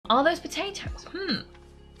Are those potatoes?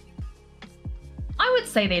 I would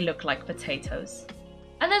say they look like potatoes.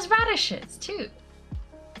 And there's radishes too.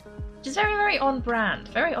 Which is very, very on brand.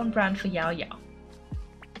 Very on brand for Yao Yao.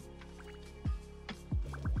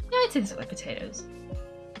 Yeah, I'd say these look like potatoes.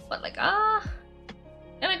 But like, did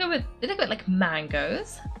I go with like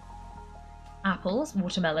mangoes, apples,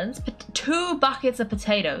 watermelons, 2 buckets of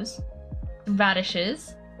potatoes,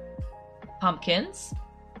 radishes, pumpkins,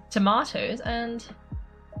 tomatoes, and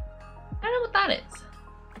I don't know what that is.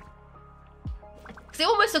 Because it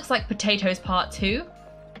almost looks like potatoes part 2,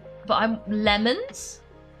 but I'm lemons.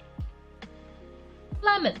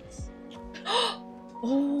 Lemons.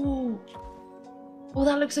 Oh,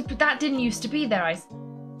 that looks so. That didn't used to be there.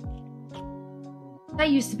 That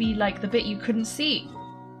used to be like the bit you couldn't see.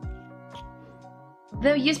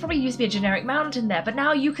 There probably used to be a generic mountain there, but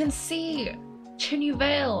now you can see Chinyu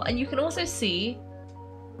Vale, and you can also see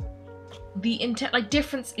the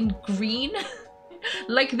difference in green.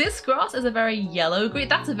 Like this grass is a very yellow green.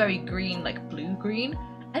 That's a very green, like blue green,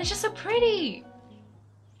 and it's just so pretty.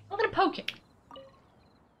 I'm gonna poke it.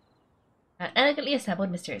 An elegantly assembled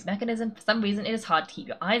mysterious mechanism. For some reason, it is hard to keep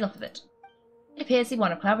your eyes off of it. It appears to be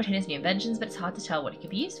one of Cloudrotina's new inventions, but it's hard to tell what it could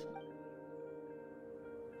be used for.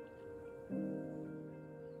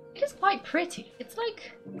 It is quite pretty. It's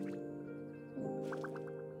like...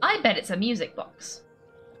 I bet it's a music box.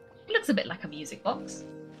 It looks a bit like a music box.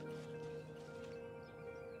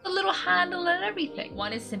 A little handle and everything.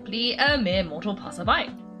 One is simply a mere mortal passerby.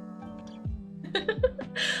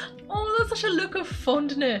 Oh, that's such a look of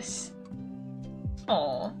fondness.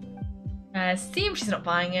 Aww. Seems she's not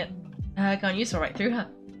buying it. Can't you saw right through her.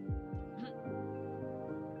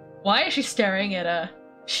 Why is she staring at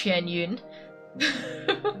Xian Yun?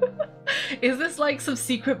 Is this like some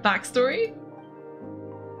secret backstory?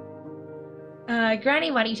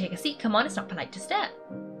 Granny, why don't you take a seat? Come on, it's not polite to stare.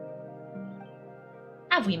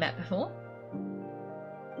 Have we met before?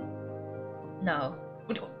 No.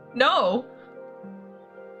 No?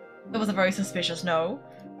 That was a very suspicious no.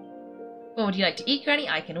 What would you like to eat, Granny?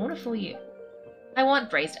 I can order for you. I want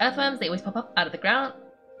braised earthworms. They always pop up out of the ground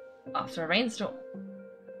after a rainstorm.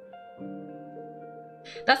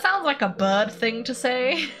 That sounds like a bird thing to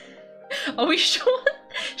say. Are we sure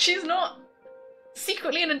she's not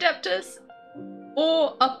secretly an Adeptus?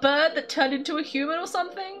 Or a bird that turned into a human or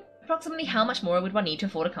something? Approximately how much more would one need to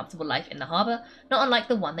afford a comfortable life in the harbour, not unlike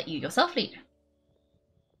the one that you yourself lead?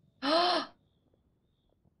 Oh,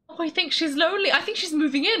 I think she's lonely. I think she's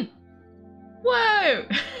moving in. Whoa!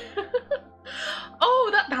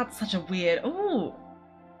 Oh, that's such a weird... Oh.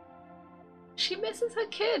 She misses her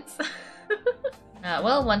kids.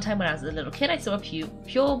 Well, one time when I was a little kid, I saw a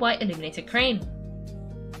pure white illuminated crane.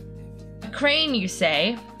 A crane, you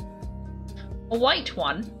say? A white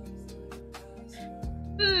one?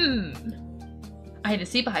 I had a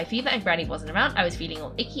super high fever and Granny wasn't around. I was feeling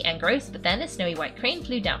all icky and gross, but then a snowy white crane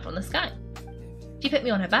flew down from the sky. She put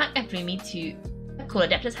me on her back and flew me to a cool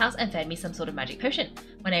Adeptus house and fed me some sort of magic potion.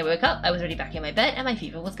 When I woke up, I was already back in my bed and my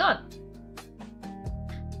fever was gone.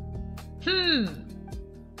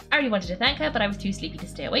 I really wanted to thank her, but I was too sleepy to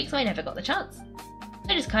stay awake, so I never got the chance.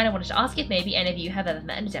 I just kind of wanted to ask if maybe any of you have ever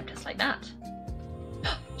met an Adeptus like that.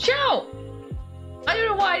 Ciao! I don't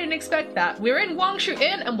know why I didn't expect that. We're in Wangshu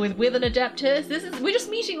Inn and with an Adeptus. We're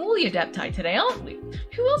just meeting all the Adepti today, aren't we?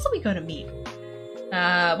 Who else are we going to meet?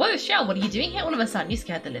 Whoa, Xiao, what are you doing here? All of a sudden you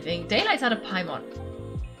scared the living daylights out of Paimon.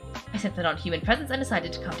 I sensed the non-human presence and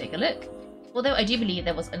decided to come take a look. Although I do believe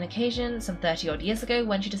there was an occasion some 30 odd years ago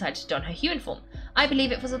when she decided to don her human form. I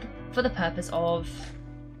believe it was for the purpose of...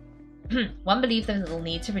 One believes there was little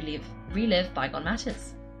need to relive bygone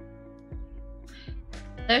matters.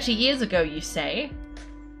 30 years ago, you say?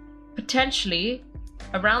 Potentially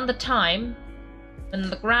around the time when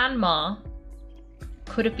the grandma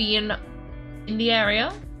could have been in the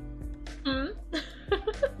area?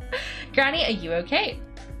 Granny, are you okay?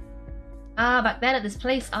 Back then at this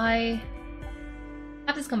place,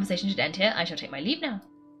 After this conversation should end here, I shall take my leave now.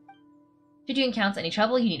 Should you encounter any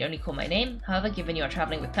trouble, you need only call my name. However, given you are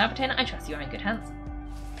travelling with Cloudrotina, I trust you are in good hands.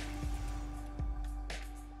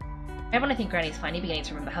 Everyone, I think Granny is finally beginning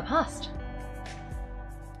to remember her past.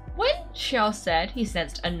 When Xiao said he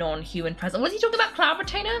sensed a non-human presence, was he talking about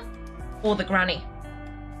Cloudrotina? Or the Granny?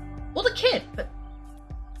 Or the kid? But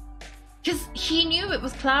because he knew it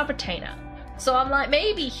was Cloudrotina. So I'm like,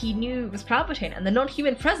 maybe he knew it was Cloudrotina and the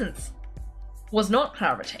non-human presence was not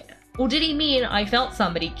Cloudrotina. Or did he mean I felt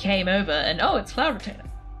somebody came over and oh, it's Cloudrotina?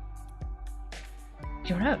 We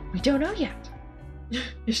don't know. We don't know yet.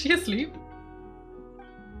 Is she asleep?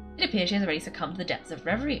 It appears she has already succumbed to the depths of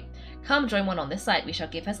reverie. Come, join one on this side. We shall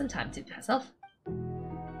give her some time to herself.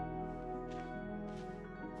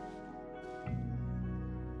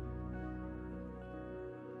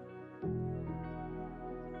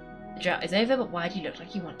 The drought is over, but why do you look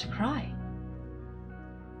like you want to cry?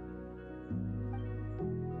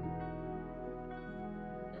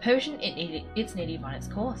 The potion, it's nearly run its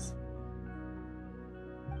course.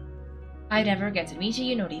 I'd never get to meet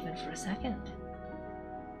you, not even for a second.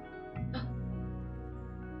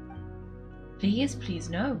 Please, please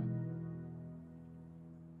no.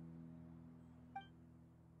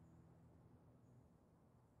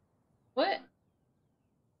 What?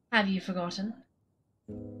 Have you forgotten?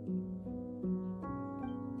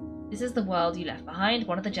 This is the world you left behind,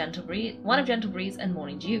 one of gentle breeze and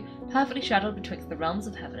morning dew, perfectly shadowed betwixt the realms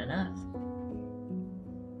of heaven and earth.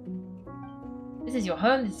 This is your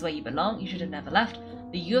home, this is where you belong, you should have never left.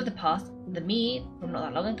 The you of the past, the me from not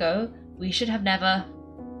that long ago, we should have never...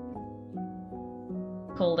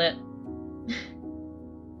 called it.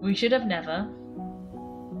 We should have never...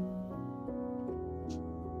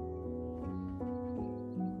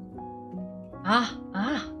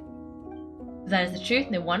 That is the truth.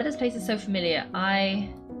 No wonder this place is so familiar.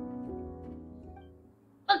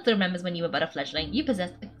 Once remembers when you were but a fledgling, you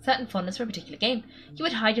possessed a certain fondness for a particular game. You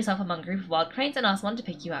would hide yourself among a group of wild cranes and ask one to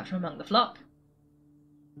pick you out from among the flock.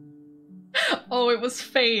 Oh, it was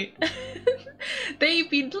fate. They've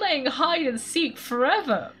been playing hide and seek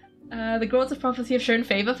forever. The gods of prophecy have shown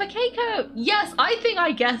favour for Kaiko. Yes, I think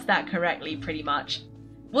I guessed that correctly, pretty much.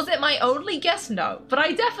 Was it my only guess? No, but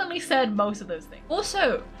I definitely said most of those things.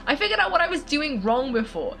 Also, I figured out what I was doing wrong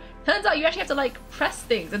before. Turns out you actually have to like press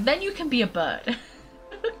things and then you can be a bird.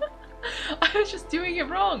 I was just doing it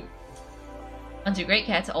wrong. One took great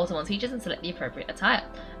care to alter one's features and select the appropriate attire.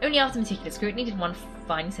 Only after meticulous scrutiny did one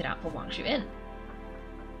finally set out for Wang Shu Inn.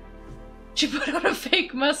 She put on a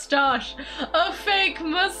fake mustache! A fake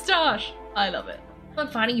mustache! I love it. Upon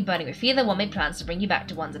finding you burning with fever, one made plans to bring you back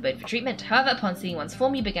to one's abode for treatment. However, upon seeing one's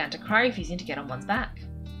form, you began to cry, refusing to get on one's back.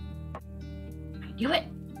 I knew it!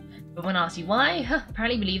 But when asked you why,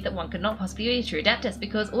 apparently believed that one could not possibly be a true adeptus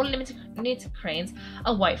because all limited cranes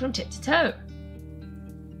are white from tip to toe.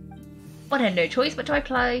 One had no choice but to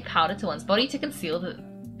apply powder to one's body to conceal the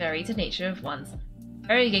variegated nature of one's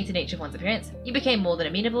appearance. You became more than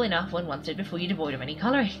amenable enough when once did before you devoid of any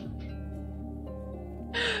colouring.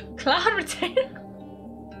 Cloud Retainer?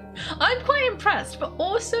 I'm quite impressed, but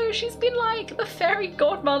also she's been like the fairy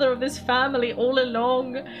godmother of this family all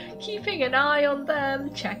along, keeping an eye on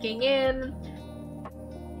them, checking in,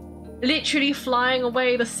 literally flying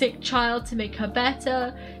away the sick child to make her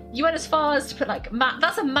better. You went as far as to put like,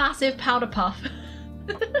 that's a massive powder puff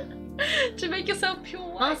to make yourself pure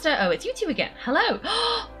white. Master, oh, it's you two again. Hello.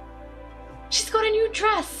 She's got a new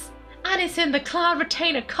dress. And it's in the Cloud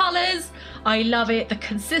Retainer colours. I love it. The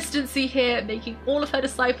consistency here, making all of her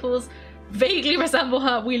disciples vaguely resemble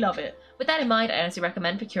her. We love it. With that in mind, I honestly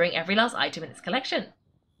recommend procuring every last item in its collection.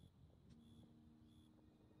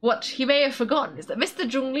 What he may have forgotten is that Mr.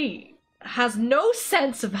 Zhongli has no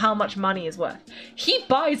sense of how much money is worth. He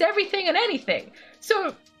buys everything and anything.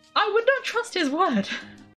 So I would not trust his word.